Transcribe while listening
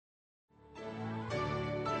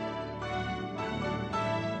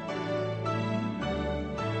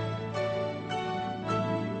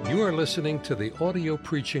You are listening to the audio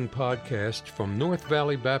preaching podcast from North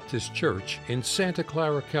Valley Baptist Church in Santa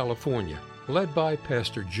Clara, California, led by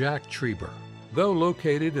Pastor Jack Trieber. Though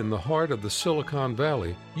located in the heart of the Silicon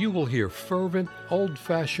Valley, you will hear fervent,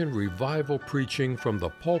 old-fashioned revival preaching from the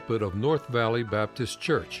pulpit of North Valley Baptist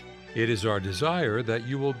Church. It is our desire that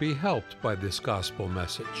you will be helped by this gospel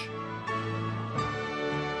message.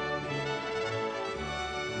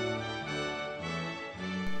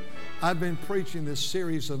 I've been preaching this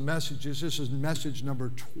series of messages. This is message number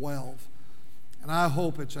 12. And I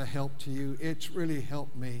hope it's a help to you. It's really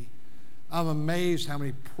helped me. I'm amazed how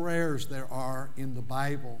many prayers there are in the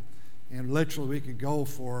Bible. And literally we could go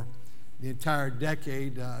for the entire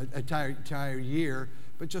decade, entire year,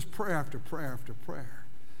 but just prayer after prayer after prayer.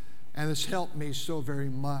 And it's helped me so very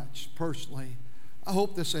much personally. I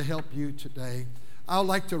hope this will help you today. I'd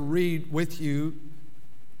like to read with you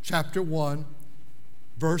chapter 1,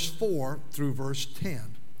 verse 4 through verse 10.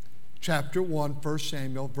 Chapter 1, 1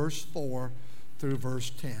 Samuel, verse 4 through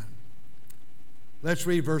verse 10. Let's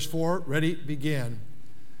read verse 4. Ready? Begin.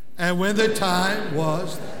 And when the time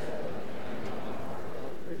was,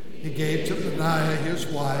 he gave to Benaiah his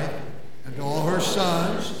wife and to all her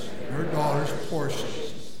sons and her daughters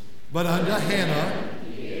portions. But unto Hannah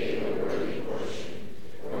he gave a worthy portion,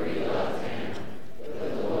 for he loved Hannah, but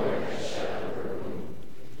the Lord had shut up her womb.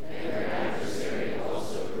 And her adversary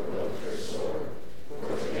also provoked her sore,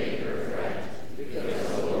 for to make her fret, because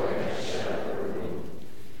the Lord had shut up her womb.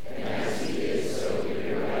 And as he did so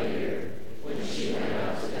year by year, when she went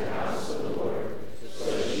up to the house of the Lord,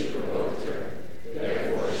 so she provoked her.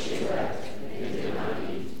 Therefore she wept and did not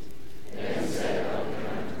eat. Then said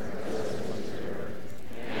Elkanah her husband to her,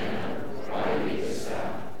 Hannah, why weepest thou?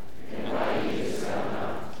 And why eatest thou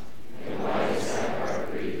not? And why is thy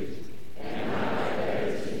heart grieved? And not thy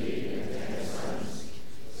better to eat than 10 sons?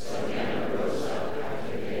 So Hannah rose up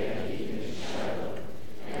after they had eaten in Shiloh,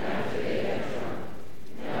 and after they had drunk.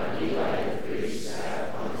 Now Eli the priest sat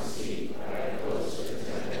upon the seat by a post of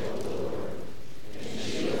the temple of the Lord. And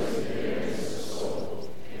she was in bitterness of soul,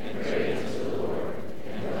 and prayed unto the Lord,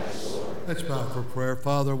 and wept sore. Let's bow for prayer.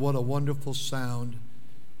 Father, what a wonderful sound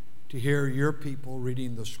to hear your people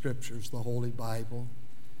reading the Scriptures, the Holy Bible.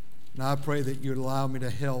 Now I pray that you'd allow me to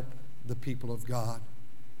help the people of God.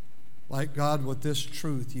 Like God, with this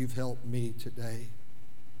truth, you've helped me today.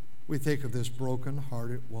 We think of this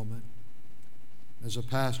broken-hearted woman. As a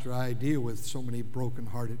pastor, I deal with so many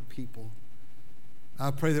broken-hearted people.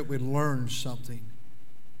 I pray that we'd learn something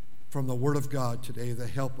from the Word of God today that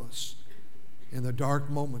help us in the dark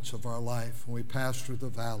moments of our life when we pass through the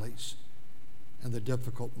valleys and the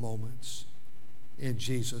difficult moments. In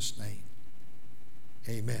Jesus' name,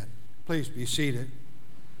 amen. Please be seated.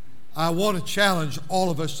 I want to challenge all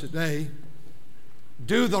of us today.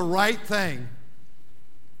 Do the right thing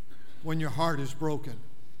when your heart is broken.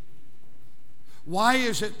 Why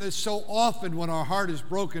is it that so often when our heart is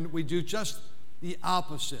broken, we do just the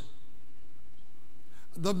opposite?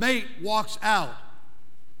 The mate walks out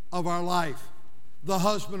of our life, the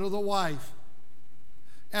husband or the wife.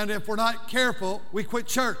 And if we're not careful, we quit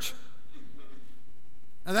church.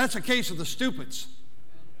 And that's a case of the stupids.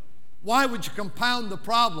 Why would you compound the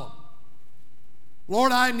problem?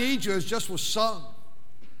 Lord, I need you, as just was sung.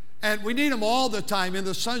 And we need him all the time in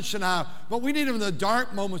the sunshine hour, but we need him in the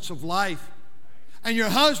dark moments of life. And your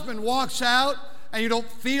husband walks out, and you don't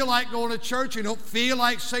feel like going to church, you don't feel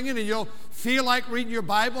like singing, and you don't feel like reading your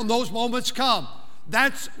Bible, and those moments come.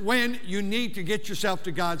 That's when you need to get yourself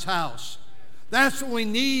to God's house. That's when we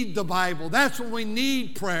need the Bible. That's when we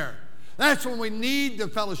need prayer. That's when we need the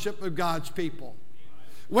fellowship of God's people.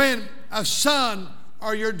 When a son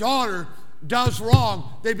or your daughter does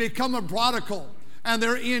wrong, they become a prodigal, and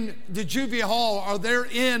they're in the juvie hall or they're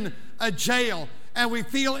in a jail, and we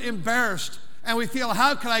feel embarrassed, and we feel,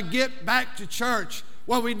 how can I get back to church?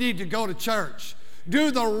 Well, we need to go to church.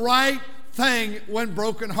 Do the right thing when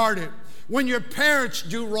brokenhearted. When your parents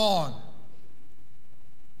do wrong.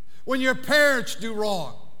 When your parents do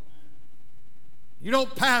wrong. You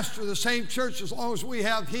don't pastor the same church as long as we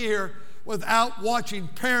have here without watching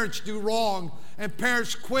parents do wrong, and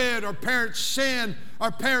parents quit, or parents sin,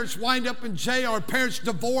 or parents wind up in jail, or parents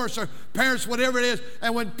divorce, or parents whatever it is.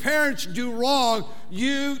 And when parents do wrong,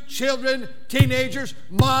 you children, teenagers,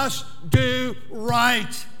 must do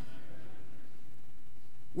right.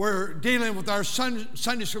 We're dealing with our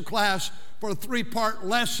Sunday school class for a 3-part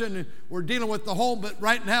lesson, and we're dealing with the home. But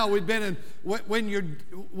right now, we've been in when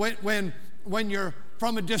you're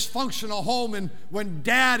from a dysfunctional home, and when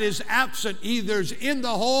dad is absent, either is in the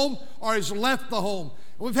home or has left the home.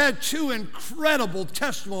 We've had 2 incredible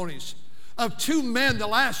testimonies of 2 men the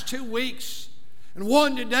last 2 weeks. And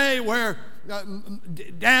one today where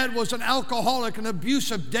dad was an alcoholic, an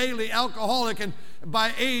abusive daily alcoholic, and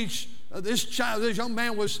by age, this young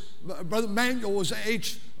man was, Brother Manuel was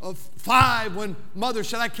age of 5 when mother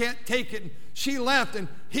said, I can't take it. And she left, and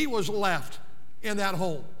he was left in that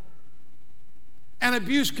home. And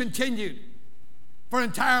abuse continued for an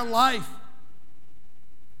entire life.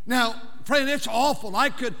 Now, friend, it's awful. I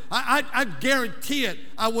guarantee it,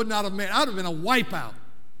 I would not have made it. I would have been a wipeout.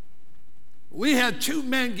 We had 2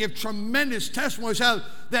 men give tremendous testimonies how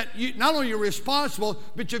that you, not only you're responsible,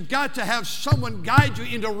 but you've got to have someone guide you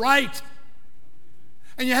into right.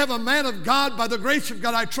 And you have a man of God, by the grace of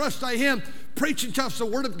God, I trust I him, preaching to us the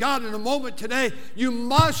word of God in a moment today. You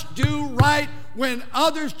must do right when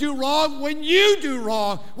others do wrong, when you do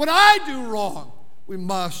wrong, when I do wrong. We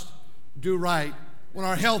must do right. When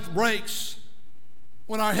our health breaks,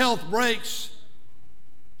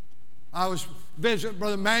 I was visiting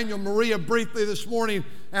Brother Manuel Maria briefly this morning,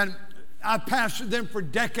 and I pastored them for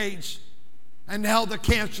decades, and now the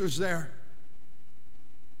cancer's there,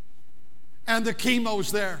 and the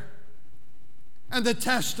chemo's there, and the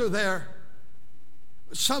tests are there.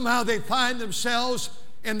 Somehow they find themselves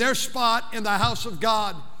in their spot in the house of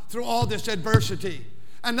God through all this adversity,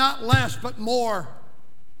 and not less but more.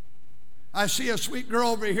 I see a sweet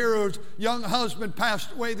girl over here whose young husband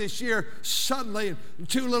passed away this year suddenly,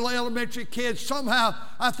 2 little elementary kids. Somehow,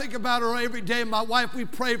 I think about her every day. My wife, we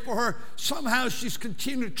pray for her. Somehow she's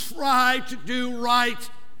continued to try to do right.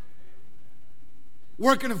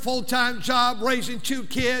 Working a full-time job, raising 2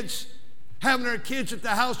 kids, having her kids at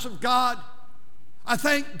the house of God. I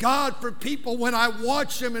thank God for people when I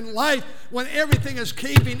watch them in life, when everything is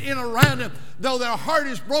caving in around them. Though their heart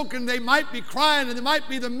is broken, they might be crying, and it might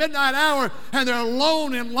be the midnight hour, and they're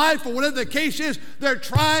alone in life, or whatever the case is, they're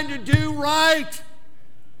trying to do right.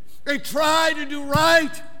 They try to do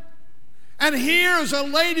right. And here is a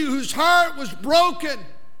lady whose heart was broken.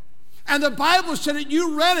 And the Bible said it,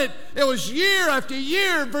 you read it, it was year after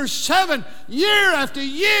year, verse 7, year after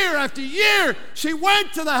year after year, she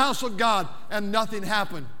went to the house of God and nothing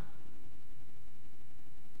happened.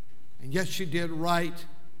 And yet she did right.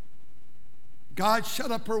 God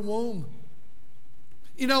shut up her womb.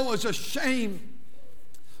 You know, it was a shame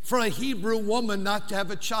for a Hebrew woman not to have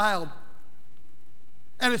a child.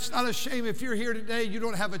 And it's not a shame if you're here today, you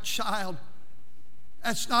don't have a child.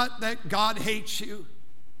 That's not that God hates you.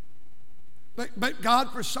 But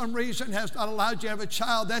God, for some reason, has not allowed you to have a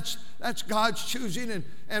child. That's God's choosing,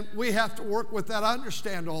 and we have to work with that. I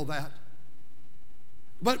understand all that.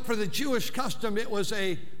 But for the Jewish custom, it was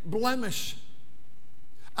a blemish.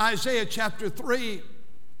 Isaiah chapter 3,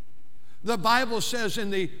 the Bible says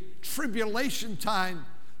in the tribulation time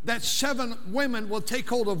that 7 women will take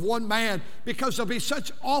hold of 1 man because there'll be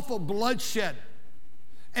such awful bloodshed.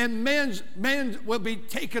 And men will be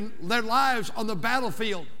taking their lives on the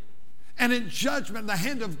battlefield. And in judgment, in the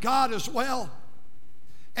hand of God as well.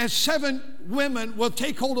 And 7 women will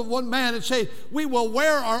take hold of 1 man and say, we will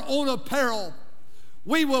wear our own apparel.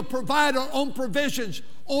 We will provide our own provisions.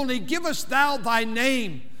 Only give us thou thy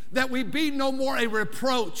name, that we be no more a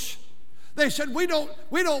reproach. They said, we don't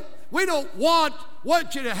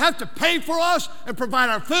want you to have to pay for us and provide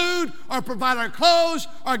our food or provide our clothes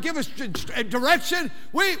or give us direction.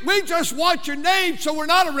 We just want your name so we're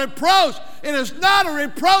not a reproach. It is not a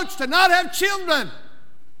reproach to not have children.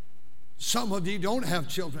 Some of you don't have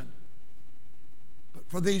children. But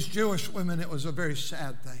for these Jewish women, it was a very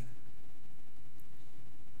sad thing.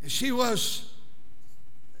 She was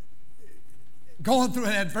going through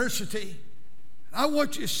an adversity. I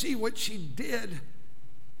want you to see what she did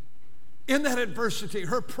in that adversity,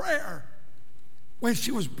 her prayer, when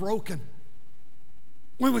she was broken.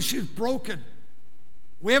 When she was broken.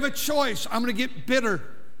 We have a choice. I'm going to get bitter.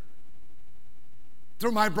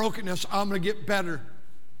 Through my brokenness, I'm going to get better.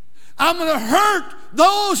 I'm going to hurt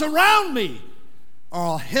those around me, or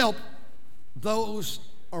I'll help those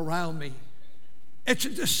around me. It's a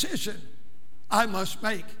decision I must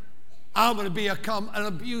make. I'm going to become an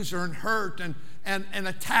abuser and hurt and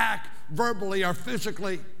attack verbally or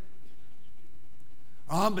physically.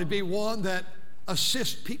 I'm going to be one that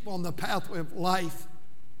assists people on the pathway of life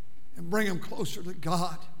and bring them closer to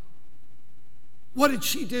God. What did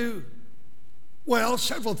she do? Well,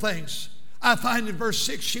 several things. I find in verse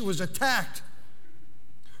 6 she was attacked.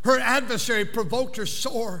 Her adversary provoked her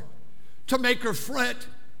sore to make her fret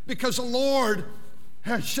because the Lord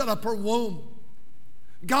had shut up her womb.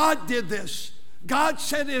 God did this. God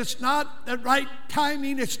said it's not the right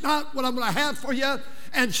timing. It's not what I'm going to have for you.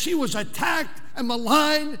 And she was attacked and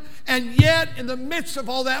maligned. And yet, in the midst of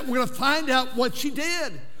all that, we're going to find out what she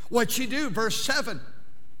did. What she do, verse 7.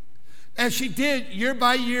 As she did year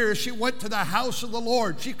by year, she went to the house of the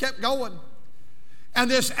Lord. She kept going.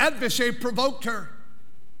 And this adversary provoked her.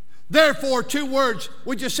 Therefore, 2 words.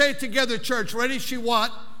 Would you say it together, church? Ready? She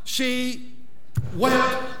what? She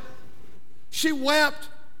wept. She wept.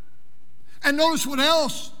 And notice what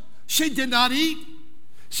else? She did not eat.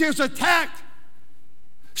 She was attacked.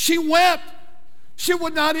 She wept. She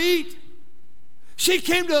would not eat. She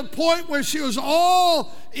came to a point where she was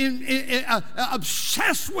all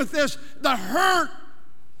obsessed with this, the hurt,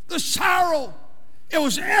 the sorrow. It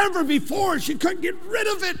was ever before. She couldn't get rid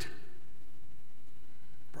of it.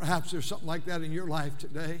 Perhaps there's something like that in your life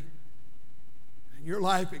today. In your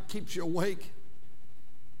life, it keeps you awake.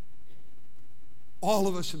 All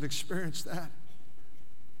of us have experienced that.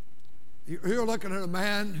 You're looking at a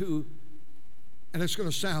man who, and it's going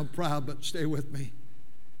to sound proud, but stay with me,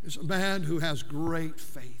 is a man who has great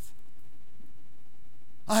faith.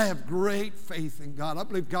 I have great faith in God. I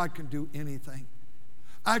believe God can do anything.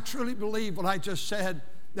 I truly believe what I just said,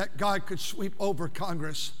 that God could sweep over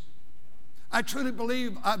Congress. I truly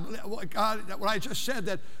believe what I just said,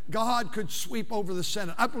 that God could sweep over the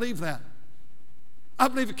Senate. I believe that. I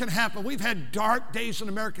believe it can happen. We've had dark days in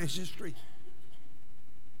America's history.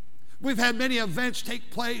 We've had many events take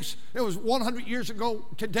place. It was 100 years ago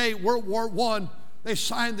today, World War I. They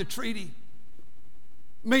signed the treaty.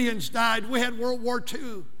 Millions died. We had World War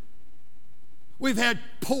II. We've had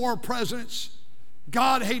poor presidents,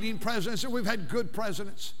 God-hating presidents, and we've had good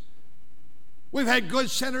presidents. We've had good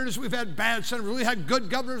senators, we've had bad senators. We've had good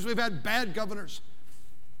governors, we've had bad governors.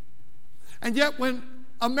 And yet when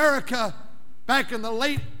America, back in the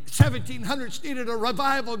late 1700s, needed a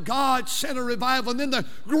revival, God sent a revival. And then the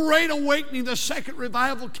Great Awakening, the second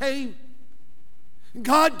revival came.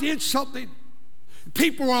 God did something.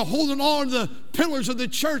 People were holding on to the pillars of the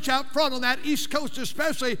church out front on that East Coast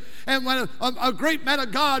especially. And when a great man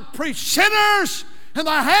of God preached, sinners in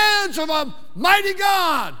the hands of a mighty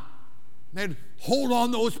God, they'd hold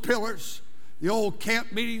on those pillars. The old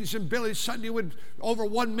camp meetings in Billy Sunday would over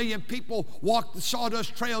 1 million people walk the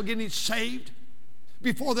sawdust trail getting saved.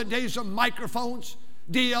 Before the days of microphones,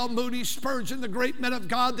 D.L. Moody, Spurgeon, the great men of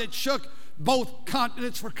God that shook both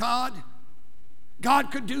continents for God.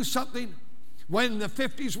 God could do something. When in the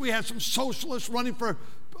 50s we had some socialists running for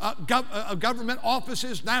government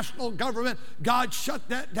offices, national government, God shut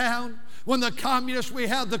that down. When the communists, we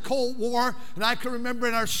had the Cold War, and I can remember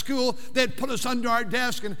in our school, they'd put us under our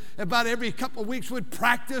desk, and about every couple of weeks we'd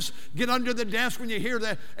practice, get under the desk when you hear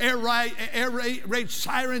the air raid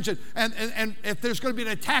sirens, and if there's going to be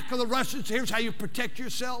an attack of the Russians, here's how you protect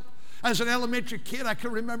yourself. As an elementary kid, I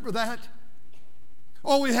can remember that.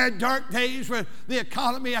 Oh, we had dark days where the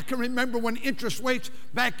economy, I can remember when interest rates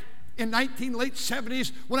back in late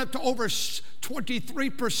 70s went up to over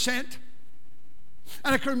 23%.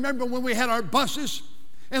 And I can remember when we had our buses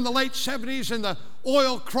in the late 70s and the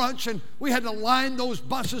oil crunch, and we had to line those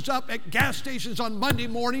buses up at gas stations on Monday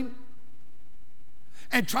morning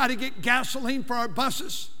and try to get gasoline for our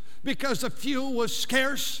buses because the fuel was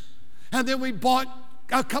scarce. And then we bought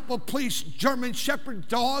a couple of police German Shepherd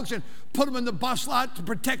dogs and put them in the bus lot to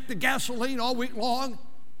protect the gasoline all week long.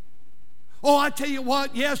 Oh, I tell you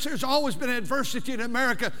what, yes, there's always been adversity in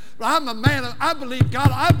America, but I'm a man, I believe God,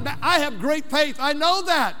 I have great faith, I know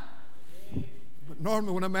that. But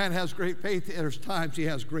normally when a man has great faith, there's times he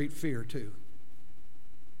has great fear too.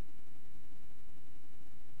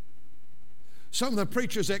 Some of the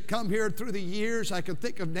preachers that come here through the years, I can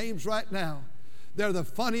think of names right now. They're the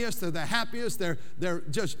funniest, they're the happiest, they're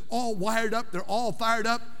just all wired up, they're all fired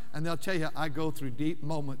up, and they'll tell you, I go through deep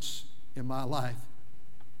moments in my life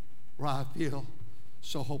where I feel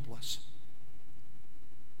so hopeless.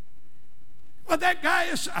 But that guy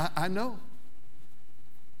is, I know.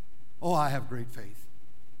 Oh, I have great faith.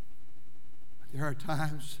 But there are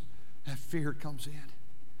times that fear comes in,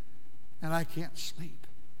 and I can't sleep.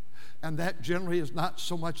 And that generally is not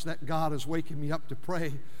so much that God is waking me up to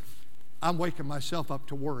pray. I'm waking myself up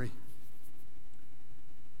to worry.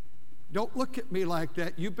 Don't look at me like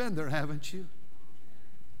that. You've been there, haven't you?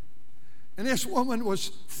 And this woman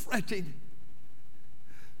was fretting.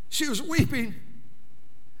 She was weeping.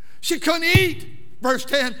 She couldn't eat. Verse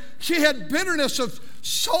 10, she had bitterness of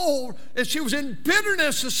soul, and she was in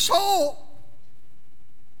bitterness of soul.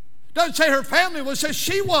 Doesn't say her family was, it says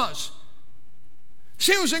she was.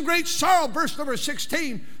 She was in great sorrow. Verse number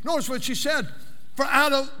 16, notice what she said. For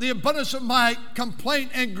out of the abundance of my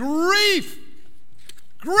complaint and grief,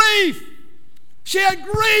 she had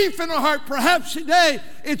grief in her heart. Perhaps today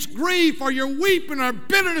it's grief, or you're weeping, or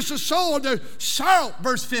bitterness of soul, or the sorrow.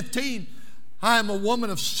 Verse 15, I am a woman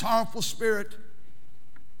of sorrowful spirit.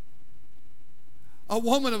 a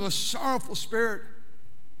woman of a sorrowful spirit.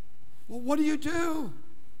 Well, what do you do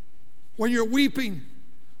when you're weeping?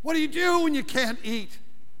 What do you do when you can't eat?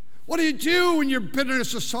 What do you do when you're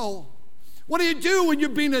bitterness of soul? What do you do when you're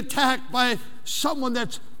being attacked by someone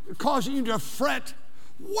that's causing you to fret?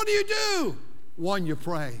 What do you do? One, you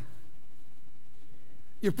pray.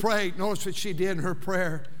 You pray. Notice what she did in her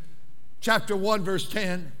prayer. Chapter 1, verse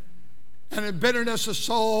 10. And in bitterness of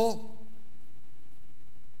soul,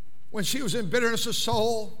 when she was in bitterness of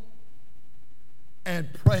soul,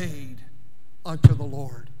 and prayed unto the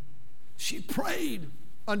Lord. She prayed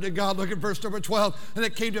unto God. Look at verse number 12. And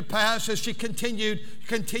it came to pass as she continued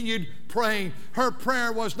praying. Her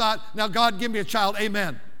prayer was not, now God give me a child,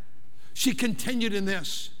 amen. She continued in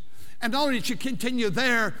this. And not only did she continue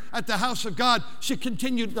there at the house of God, she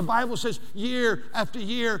continued, the Bible says, year after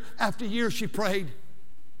year after year she prayed.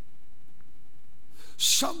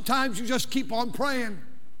 Sometimes you just keep on praying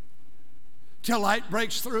till light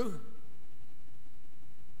breaks through.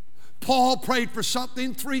 Paul prayed for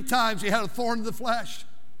something 3 times. He had a thorn in the flesh.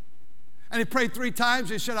 And he prayed 3 times.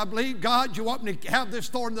 He said, I believe, God, you want me to have this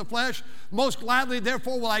thorn in the flesh? Most gladly,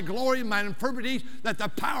 therefore, will I glory in my infirmities, that the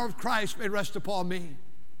power of Christ may rest upon me.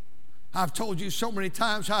 I've told you so many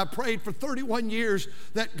times how I prayed for 31 years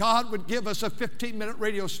that God would give us a 15-minute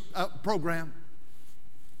radio program.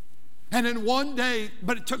 And in one day,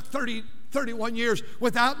 but it took 31 years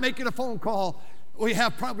without making a phone call. We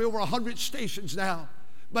have probably over 100 stations now.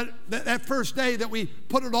 But that first day that we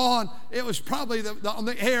put it on, it was probably on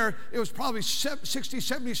the air, it was probably 60,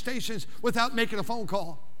 70 stations without making a phone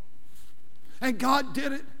call. And God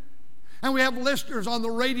did it. And we have listeners on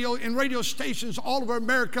the radio, in radio stations all over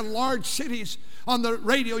America, large cities. On the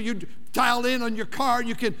radio, you dial in on your car, and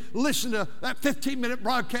you can listen to that 15-minute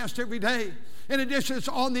broadcast every day. In addition, it's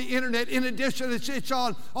on the internet. In addition, it's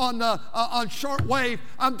on shortwave.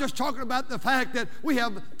 I'm just talking about the fact that we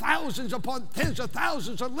have thousands upon tens of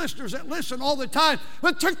thousands of listeners that listen all the time.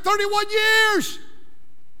 But it took 31 years.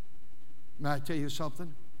 May I tell you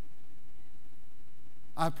something?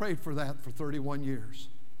 I prayed for that for 31 years.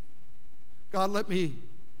 God, let me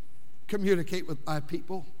communicate with my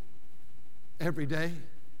people every day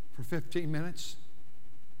for 15 minutes.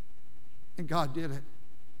 And God did it.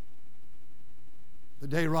 The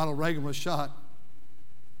day Ronald Reagan was shot,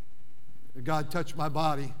 God touched my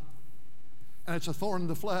body, and it's a thorn in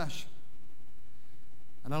the flesh.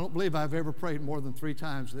 And I don't believe I've ever prayed more than 3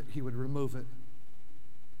 times that he would remove it,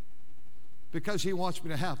 because he wants me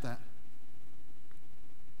to have that.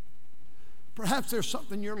 Perhaps there's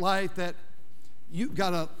something in your life that you've got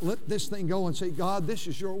to let this thing go and say, God, this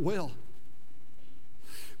is your will.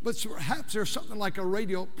 But perhaps there's something like a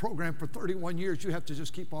radio program for 31 years. You have to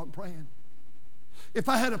just keep on praying. If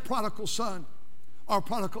I had a prodigal son or a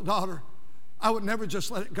prodigal daughter, I would never just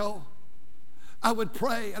let it go. I would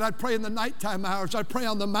pray, and I'd pray in the nighttime hours. I'd pray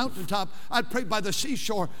on the mountaintop. I'd pray by the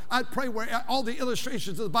seashore. I'd pray where all the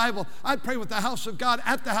illustrations of the Bible. I'd pray with the house of God,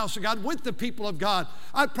 at the house of God, with the people of God.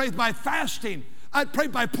 I'd pray by fasting. I'd pray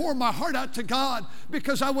by pouring my heart out to God,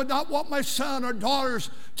 because I would not want my son or daughters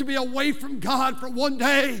to be away from God for one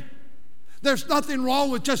day. There's nothing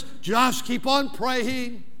wrong with just keep on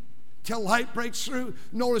praying till light breaks through.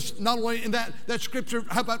 Notice not only in that scripture,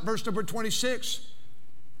 how about verse number 26?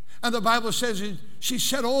 And the Bible says, she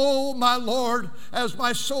said, oh, my Lord, as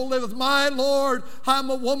my soul liveth, my Lord, I'm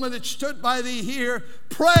a woman that stood by thee here,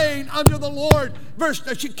 praying unto the Lord.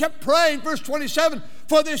 She kept praying, verse 27,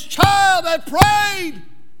 for this child I prayed.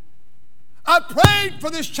 I prayed for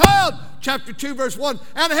this child. Chapter 2, verse 1,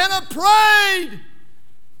 and Hannah prayed.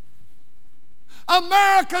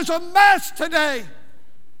 America's a mess today.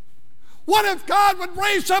 What if God would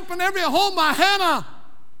raise up in every home a Hannah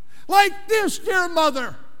like this, dear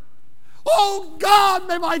mother? Oh God,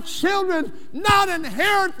 may my children not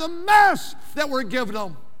inherit the mess that we're giving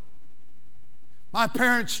them. My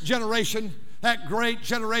parents' generation, that great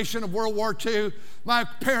generation of World War II, my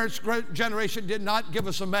parents' great generation did not give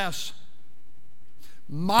us a mess.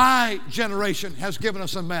 My generation has given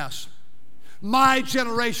us a mess. My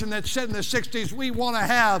generation that said in the 60s, we want to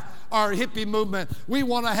have our hippie movement. We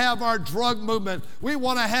want to have our drug movement. We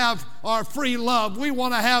want to have our free love. We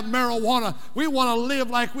want to have marijuana. We want to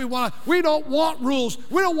live like we want to. We don't want rules.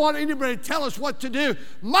 We don't want anybody to tell us what to do.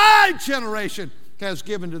 My generation has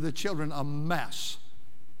given to the children a mess.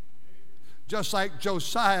 Just like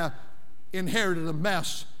Josiah inherited a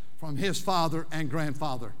mess from his father and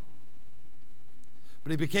grandfather.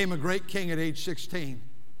 But he became a great king at age 16.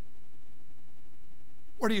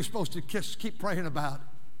 What are you supposed to keep praying about?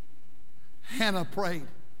 Hannah prayed.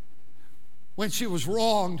 When she was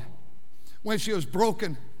wronged, when she was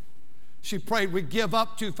broken, she prayed, we give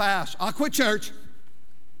up too fast. I'll quit church.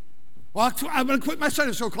 Well, I'm going to quit my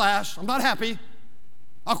Sunday school class. I'm not happy.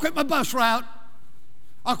 I'll quit my bus route.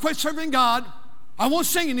 I'll quit serving God. I won't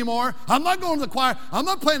sing anymore. I'm not going to the choir. I'm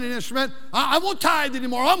not playing an instrument. I won't tithe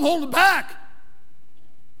anymore. I'm holding back.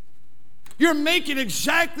 You're making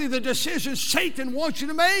exactly the decision Satan wants you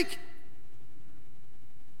to make.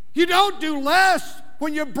 You don't do less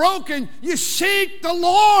when you're broken. You seek the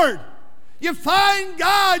Lord. You find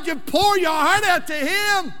God. You pour your heart out to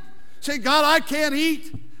Him. Say, God, I can't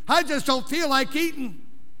eat. I just don't feel like eating.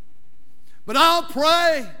 But I'll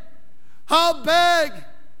pray. I'll beg.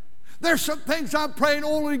 There's some things I'm praying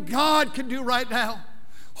only God can do right now.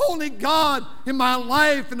 Only God in my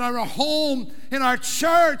life, in our home, in our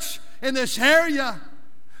church, in this area.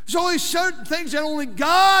 There's only certain things that only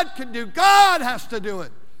God can do. God has to do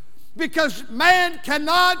it. Because man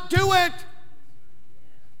cannot do it.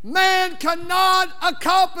 Man cannot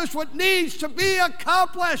accomplish what needs to be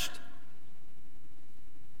accomplished.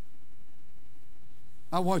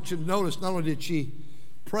 I want you to notice, not only did she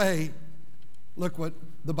pray, look what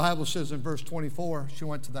the Bible says in verse 24. She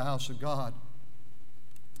went to the house of God.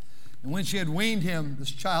 And when she had weaned him,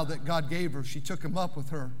 this child that God gave her, she took him up with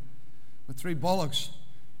her with 3 bullocks,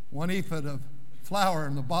 1 ephod of flour,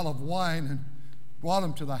 and a bottle of wine, and brought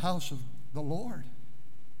him to the house of the Lord.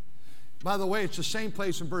 By the way, it's the same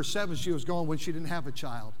place in verse 7 she was going when she didn't have a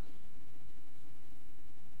child.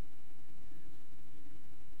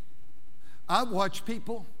 I've watched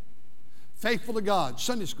people faithful to God,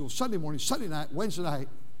 Sunday school, Sunday morning, Sunday night, Wednesday night.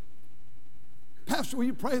 Pastor, will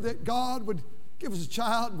you pray that God would give us a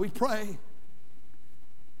child? We pray.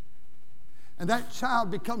 And that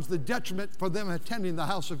child becomes the detriment for them attending the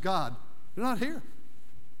house of God. They're not here.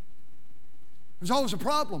 There's always a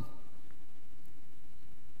problem.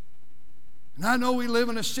 And I know we live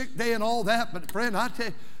in a sick day and all that, but friend, I tell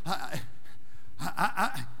you,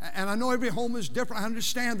 and I know every home is different. I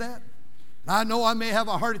understand that. And I know I may have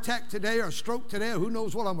a heart attack today or a stroke today, or who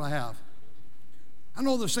knows what I'm going to have. I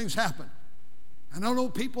know those things happen. And I know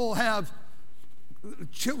people have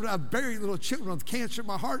children, I have very little children with cancer.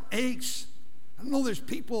 My heart aches. I know there's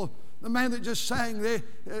people, the man that just sang,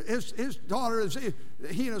 his daughter,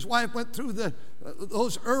 he and his wife went through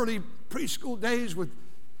those early preschool days with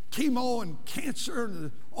chemo and cancer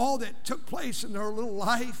and all that took place in their little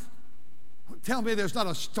life. Tell me there's not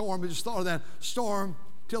a storm. I just thought of that storm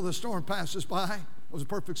till the storm passes by. It was a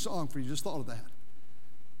perfect song for you. Just thought of that.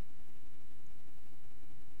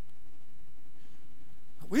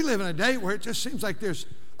 We live in a day where it just seems like there's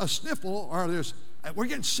a sniffle or we're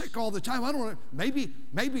getting sick all the time. I don't know. Maybe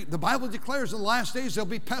the Bible declares in the last days there'll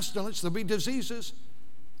be pestilence, there'll be diseases.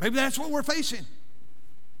 Maybe that's what we're facing.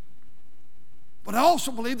 But I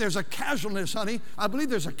also believe there's a casualness, honey. I believe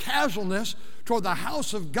there's a casualness toward the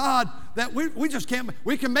house of God that we just can't.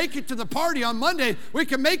 We can make it to the party on Monday. We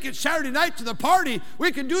can make it Saturday night to the party.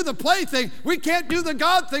 We can do the play thing. We can't do the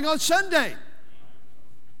God thing on Sunday.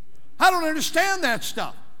 I don't understand that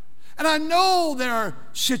stuff. And I know there are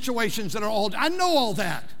situations that are I know all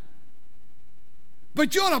that.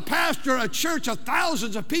 But you want to pastor a church of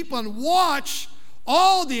thousands of people and watch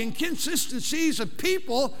all the inconsistencies of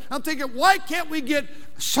people. I'm thinking, why can't we get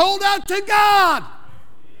sold out to God?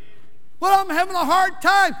 Well, I'm having a hard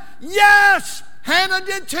time. Yes, Hannah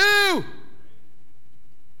did too.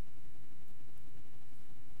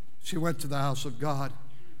 She went to the house of God.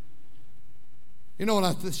 You know what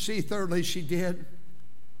I see thirdly she did?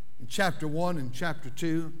 In chapter 1 and chapter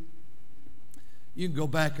 2, you can go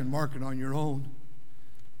back and mark it on your own.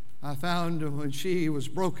 I found when she was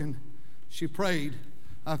broken, she prayed.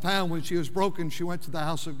 I found when she was broken, she went to the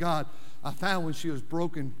house of God. I found when she was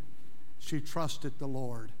broken, she trusted the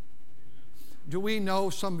Lord. Do we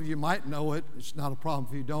know? Some of you might know it. It's not a problem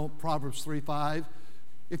if you don't. Proverbs 3:5.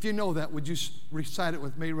 If you know that, would you recite it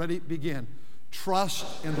with me? Ready? Begin.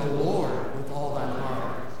 Trust in the Lord with all thy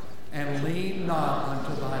heart, and lean not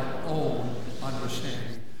unto thine own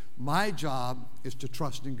understanding. My job is to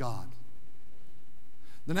trust in God.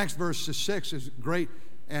 The next verse, 6, is great.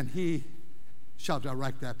 And he shall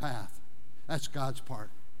direct that path. That's God's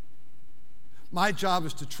part. My job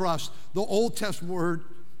is to trust. The Old Testament word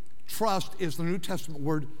trust is the New Testament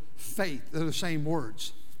word faith. They're the same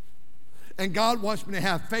words. And God wants me to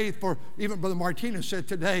have faith for, even Brother Martinez said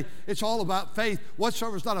today, it's all about faith.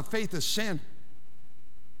 Whatsoever is not of faith is sin.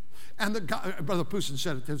 And Brother Poussin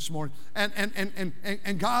said it this morning.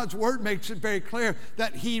 And God's word makes it very clear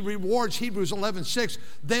that he rewards, Hebrews 11:6,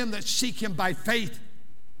 them that seek him by faith.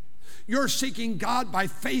 You're seeking God by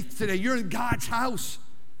faith today. You're in God's house.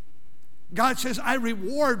 God says, I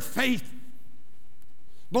reward faith.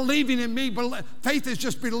 Believing in me. Faith is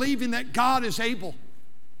just believing that God is able.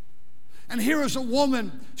 And here is a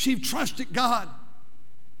woman, she trusted God.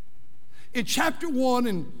 In chapter 1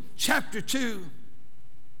 and chapter 2,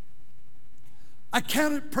 I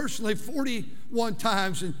counted personally 41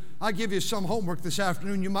 times, and I'll give you some homework this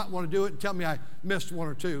afternoon. You might want to do it and tell me I missed one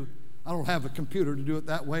or two. I don't have a computer to do it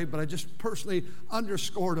that way, but I just personally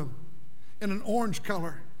underscored them in an orange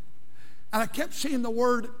color. And I kept seeing the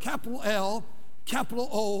word capital L, capital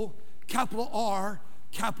O, capital R,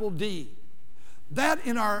 capital D. That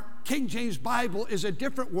in our King James Bible is a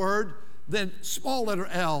different word than small letter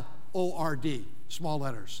L, O-R-D, small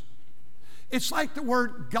letters. It's like the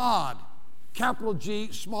word God, capital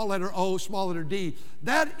G, small letter O, small letter D.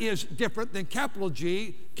 That is different than capital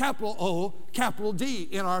G, capital O, capital D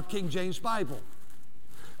in our King James Bible.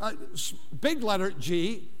 Big letter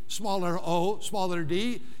G, small letter O, small letter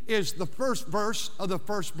D is the first verse of the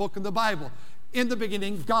first book of the Bible. In the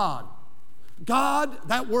beginning, God. God,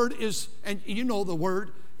 that word is, and you know the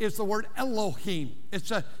word, is the word Elohim.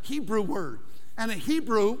 It's a Hebrew word. And a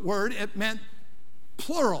Hebrew word, it meant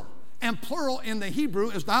plural. And plural in the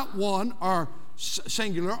Hebrew is not one or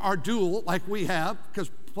singular or dual like we have, because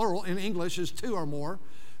plural in English is two or more.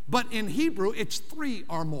 But in Hebrew, it's three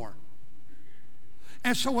or more.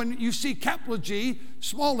 And so when you see capital G,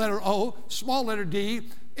 small letter O, small letter D,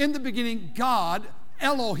 in the beginning, God,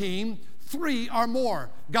 Elohim, three or more.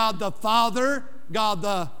 God the Father, God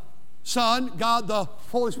the Son, God the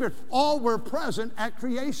Holy Spirit. All were present at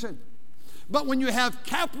creation. But when you have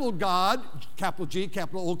capital God, capital G,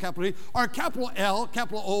 capital O, capital D, or capital L,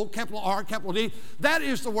 capital O, capital R, capital D, that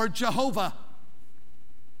is the word Jehovah.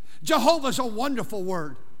 Jehovah is a wonderful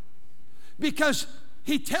word because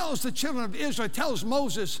he tells the children of Israel, tells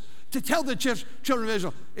Moses to tell the children of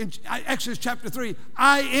Israel in Exodus chapter 3,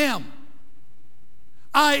 I am.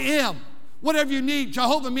 I am. Whatever you need,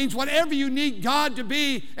 Jehovah means whatever you need God to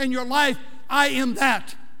be in your life, I am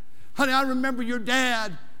that. Honey, I remember your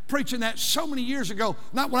dad preaching that so many years ago.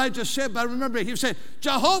 Not what I just said, but I remember he said,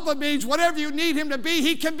 Jehovah means whatever you need him to be,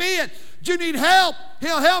 he can be it. You need help,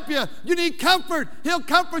 he'll help you. You need comfort, he'll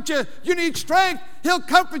comfort you. You need strength, he'll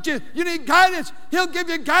comfort you. You need guidance, he'll give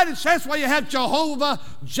you guidance. That's why you have Jehovah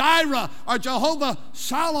Jireh or Jehovah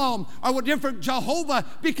Shalom or a different Jehovah,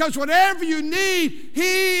 because whatever you need,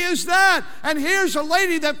 he is that. And here's a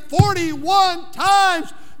lady that 41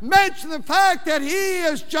 times mentioned the fact that he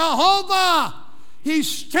is Jehovah. He's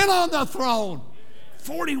still on the throne.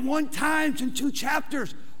 41 times in 2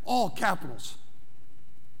 chapters, all capitals.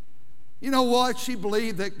 You know what? She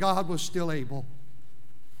believed that God was still able.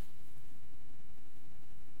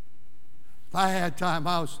 If I had time,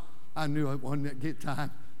 I knew I wouldn't get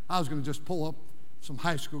time. I was going to just pull up some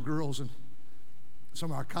high school girls and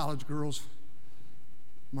some of our college girls.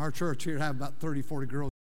 From our church here, have about 30, 40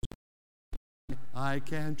 girls. I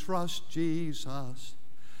can trust Jesus.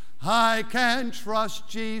 I can trust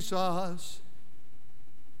Jesus.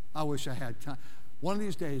 I wish I had time. One of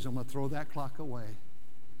these days, I'm going to throw that clock away.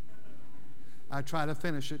 I try to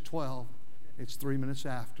finish at 12. It's 3 minutes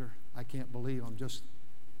after. I can't believe I'm just,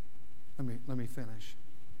 let me finish.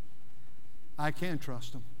 I can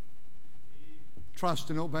trust him.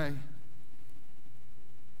 Trust and obey.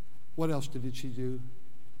 What else did she do?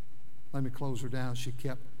 Let me close her down. She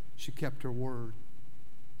kept her word.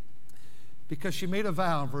 Because she made a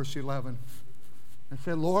vow in verse 11 and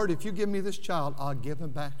said, Lord, if you give me this child, I'll give him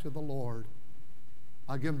back to the Lord.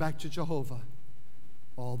 I'll give him back to Jehovah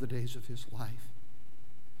all the days of his life.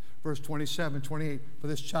 Verse 27, 28, for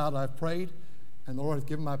this child I've prayed, and the Lord hath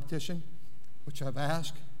given my petition, which I've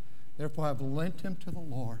asked. Therefore I've lent him to the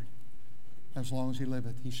Lord. As long as he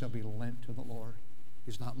liveth, he shall be lent to the Lord.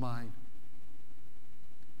 He's not mine.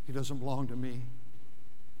 He doesn't belong to me.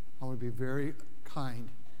 I want to be very kind.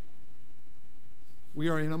 We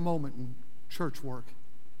are in a moment in church work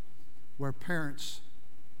where parents,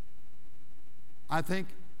 I think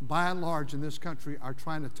by and large in this country, are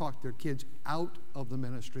trying to talk their kids out of the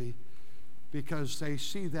ministry because they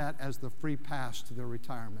see that as the free pass to their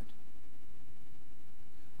retirement.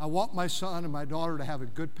 I want my son and my daughter to have a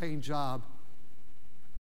good paying job.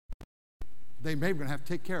 They may be going to have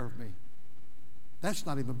to take care of me. That's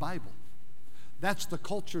not even Bible. That's the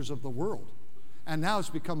cultures of the world. And now it's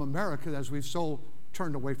become America as we've so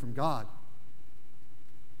turned away from God.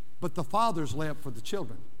 But the fathers lay up for the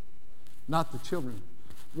children, not the children.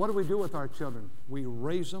 What do we do with our children? We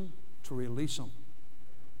raise them to release them.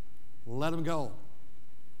 Let them go.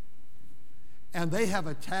 And they have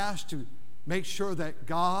a task to make sure that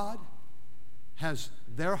God has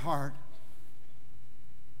their heart,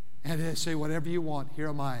 and they say, whatever you want, here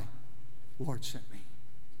am I. Lord sent me.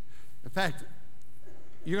 In fact,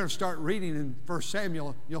 you're going to start reading in 1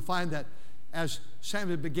 Samuel, you'll find that as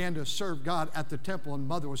Samuel began to serve God at the temple, and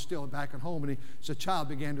mother was still back at home, and as a child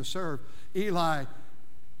began to serve, Eli,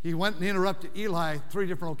 he went and interrupted Eli 3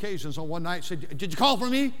 different occasions. On one night, said, "Did you call for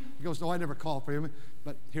me?" He goes, "No, I never called for him,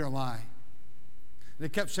 but here am I." And they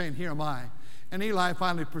kept saying, "Here am I." And Eli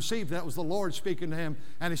finally perceived that was the Lord speaking to him,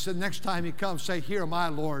 and he said, "Next time he comes, say, 'Here am I,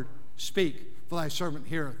 Lord, speak, for thy servant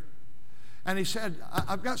heareth.'" And he said,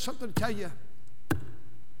 I've got something to tell you.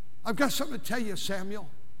 I've got something to tell you, Samuel."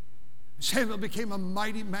 Samuel became a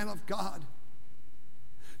mighty man of God.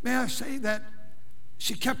 May I say that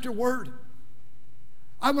she kept her word.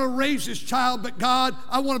 I'm going to raise this child, but God,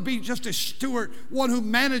 I want to be just a steward, one who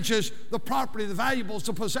manages the property, the valuables,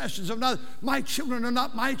 the possessions of another. My children are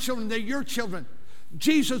not my children, they're your children.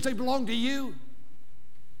 Jesus, they belong to you.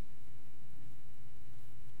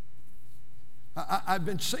 I've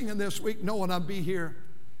been singing this week knowing I'll be here.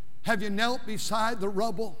 Have you knelt beside the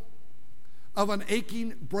rubble of an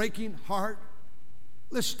aching, breaking heart?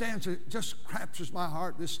 This stanza just captures my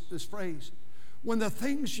heart, this phrase. When the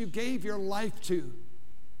things you gave your life to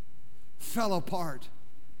fell apart.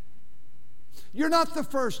 You're not the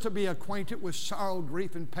first to be acquainted with sorrow,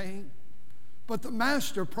 grief, and pain, but the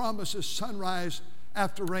Master promises sunrise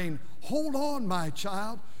after rain. Hold on, my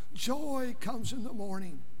child. Joy comes in the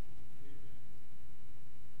morning.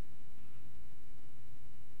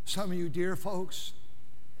 Some of you dear folks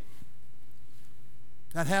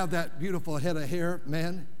that have that beautiful head of hair,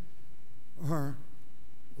 men, or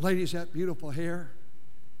ladies, that beautiful hair,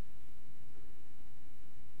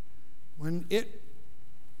 when it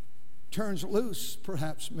turns loose,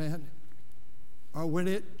 perhaps, men, or when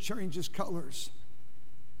it changes colors,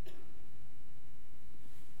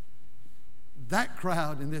 that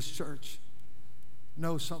crowd in this church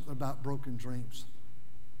knows something about broken dreams.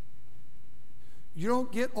 You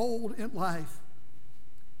don't get old in life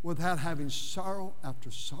without having sorrow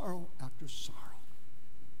after sorrow after sorrow.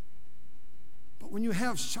 But when you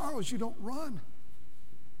have sorrows, you don't run.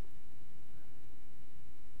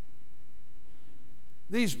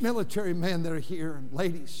 These military men that are here, and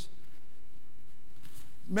ladies,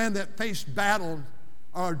 men that faced battle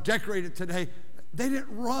are decorated today, they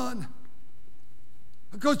didn't run.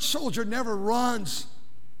 A good soldier never runs.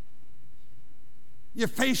 You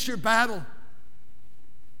face your battle.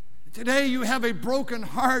 Today you have a broken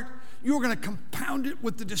heart. You're going to compound it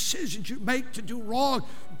with the decisions you make to do wrong.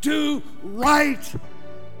 Do right.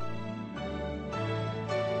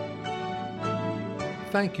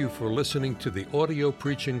 Thank you for listening to the audio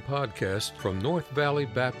preaching podcast from North Valley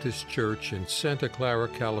Baptist Church in Santa Clara,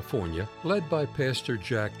 California, led by Pastor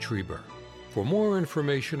Jack Trieber. For more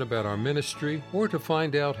information about our ministry or to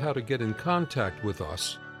find out how to get in contact with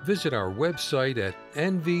us, visit our website at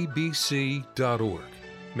nvbc.org.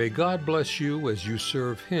 May God bless you as you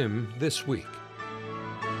serve Him this week.